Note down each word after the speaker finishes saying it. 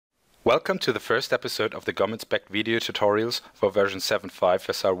Welcome to the first episode of the GOM Inspect video tutorials for version 7.5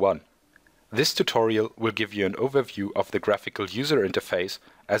 SR1. This tutorial will give you an overview of the graphical user interface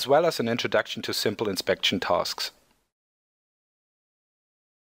as well as an introduction to simple inspection tasks.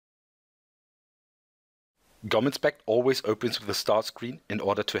 GOM Inspect always opens with a start screen in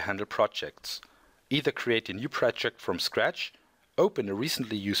order to handle projects. Either create a new project from scratch, open a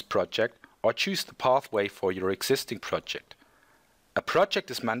recently used project, or choose the pathway for your existing project. A project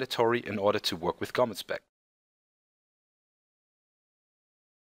is mandatory in order to work with GOM Inspect.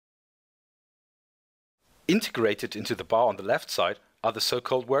 Integrated into the bar on the left side are the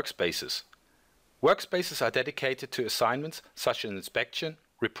so-called workspaces. Workspaces are dedicated to assignments such as inspection,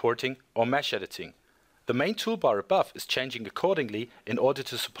 reporting, or mesh editing. The main toolbar above is changing accordingly in order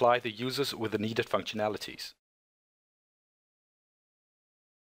to supply the users with the needed functionalities.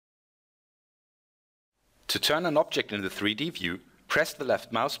 To turn an object in the 3D view, press the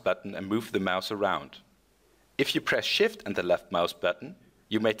left mouse button and move the mouse around. If you press Shift and the left mouse button,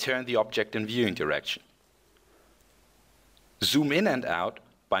 you may turn the object in viewing direction. Zoom in and out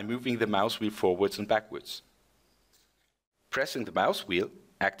by moving the mouse wheel forwards and backwards. Pressing the mouse wheel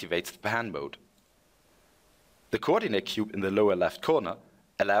activates the pan mode. The coordinate cube in the lower left corner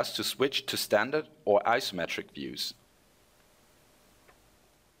allows to switch to standard or isometric views.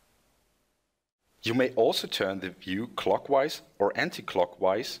 You may also turn the view clockwise or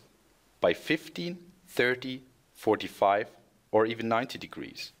anti-clockwise by 15, 30, 45, or even 90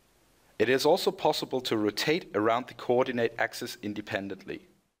 degrees. It is also possible to rotate around the coordinate axis independently.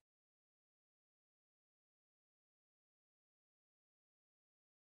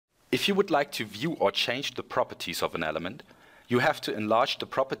 If you would like to view or change the properties of an element, you have to enlarge the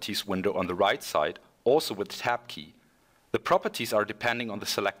Properties window on the right side, also with the Tab key. The properties are depending on the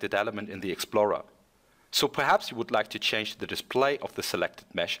selected element in the Explorer. So perhaps you would like to change the display of the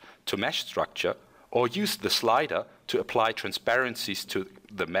selected mesh to mesh structure, or use the slider to apply transparencies to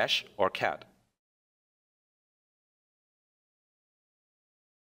the mesh or CAD.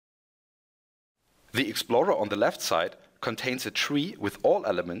 The Explorer on the left side contains a tree with all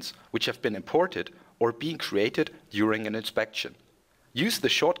elements which have been imported or being created during an inspection. Use the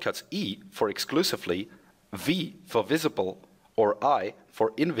shortcuts E for exclusively, V for visible, or I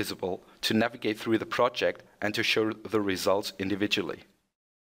for invisible to navigate through the project and to show the results individually.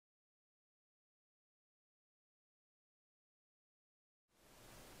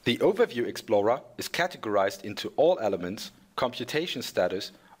 The Overview Explorer is categorized into all elements, computation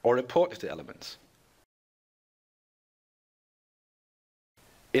status, or imported elements.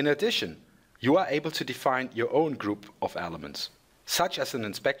 In addition, you are able to define your own group of elements, such as an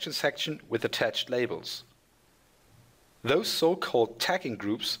inspection section with attached labels. Those so-called tagging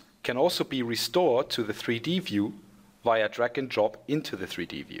groups can also be restored to the 3D view via drag and drop into the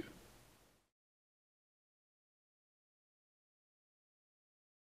 3D view.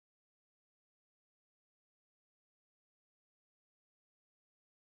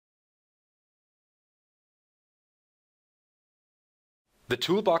 The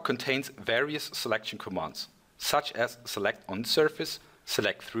toolbar contains various selection commands, such as Select on Surface,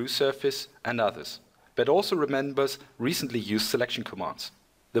 Select Through Surface, and others, but also remembers recently used selection commands.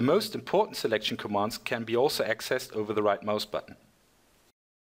 The most important selection commands can be also accessed over the right mouse button.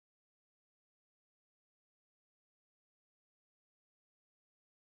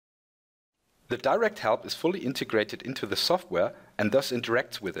 The direct help is fully integrated into the software and thus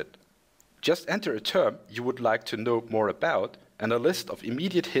interacts with it. Just enter a term you would like to know more about, and a list of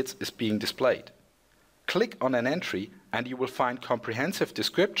immediate hits is being displayed. Click on an entry and you will find comprehensive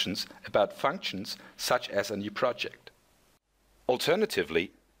descriptions about functions such as a new project.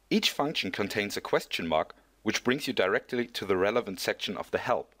 Alternatively, each function contains a question mark which brings you directly to the relevant section of the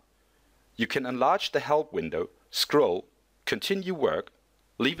help. You can enlarge the help window, scroll, continue work,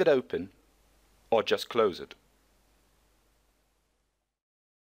 leave it open, or just close it.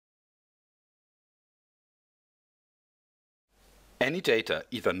 Any data,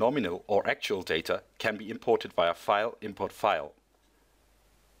 either nominal or actual data, can be imported via File, Import File.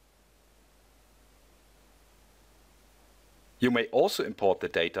 You may also import the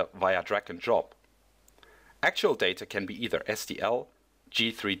data via drag and drop. Actual data can be either STL,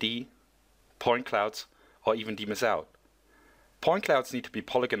 G3D, point clouds, or even DMS out. Point clouds need to be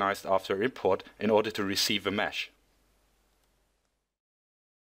polygonized after import in order to receive a mesh.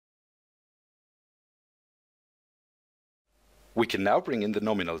 We can now bring in the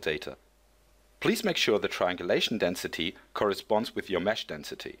nominal data. Please make sure the triangulation density corresponds with your mesh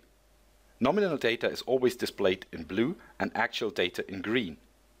density. Nominal data is always displayed in blue and actual data in green.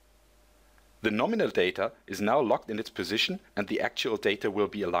 The nominal data is now locked in its position and the actual data will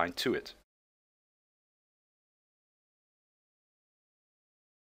be aligned to it.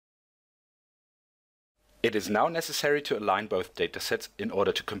 It is now necessary to align both datasets in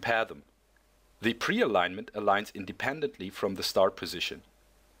order to compare them. The pre-alignment aligns independently from the start position.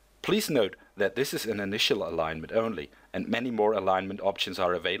 Please note that this is an initial alignment only, and many more alignment options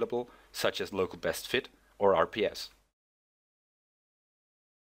are available, such as local best fit or RPS.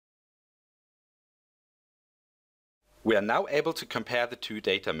 We are now able to compare the two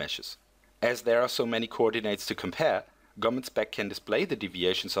data meshes. As there are so many coordinates to compare, GOM Inspect can display the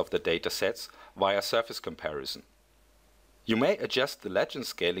deviations of the datasets via surface comparison. You may adjust the legend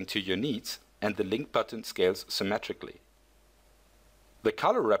scaling to your needs, and the link button scales symmetrically. The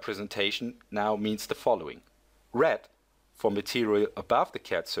color representation now means the following: red for material above the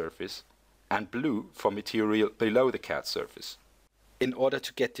CAD surface and blue for material below the CAD surface. In order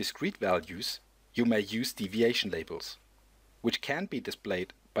to get discrete values, you may use deviation labels, which can be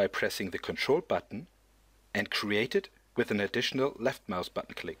displayed by pressing the Control button and created with an additional left mouse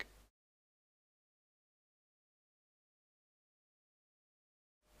button click.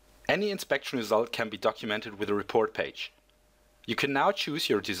 Any inspection result can be documented with a report page. You can now choose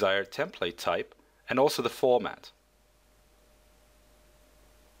your desired template type and also the format.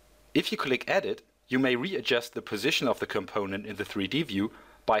 If you click Edit, you may readjust the position of the component in the 3D view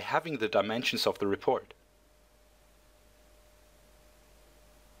by having the dimensions of the report.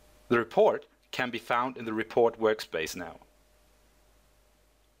 The report can be found in the Report workspace now.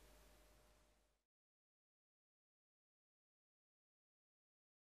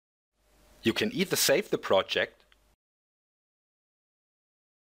 You can either save the project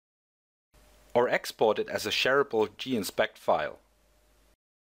or export it as a shareable G-Inspect file.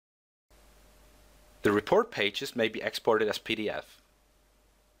 The report pages may be exported as PDF.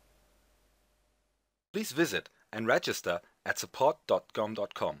 Please visit and register at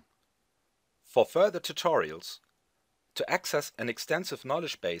support.gom.com. For further tutorials, to access an extensive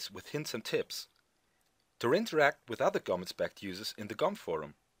knowledge base with hints and tips, to interact with other GOM Inspect users in the GOM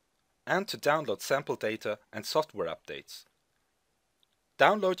forum, and to download sample data and software updates.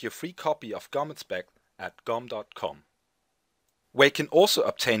 Download your free copy of GOM Inspect at gom.com. Where you can also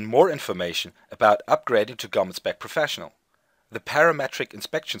obtain more information about upgrading to GOM Inspect Professional, the parametric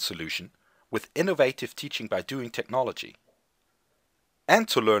inspection solution with innovative teaching by doing technology. And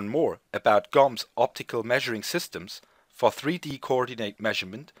to learn more about GOM's optical measuring systems for 3D coordinate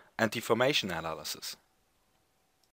measurement and deformation analysis.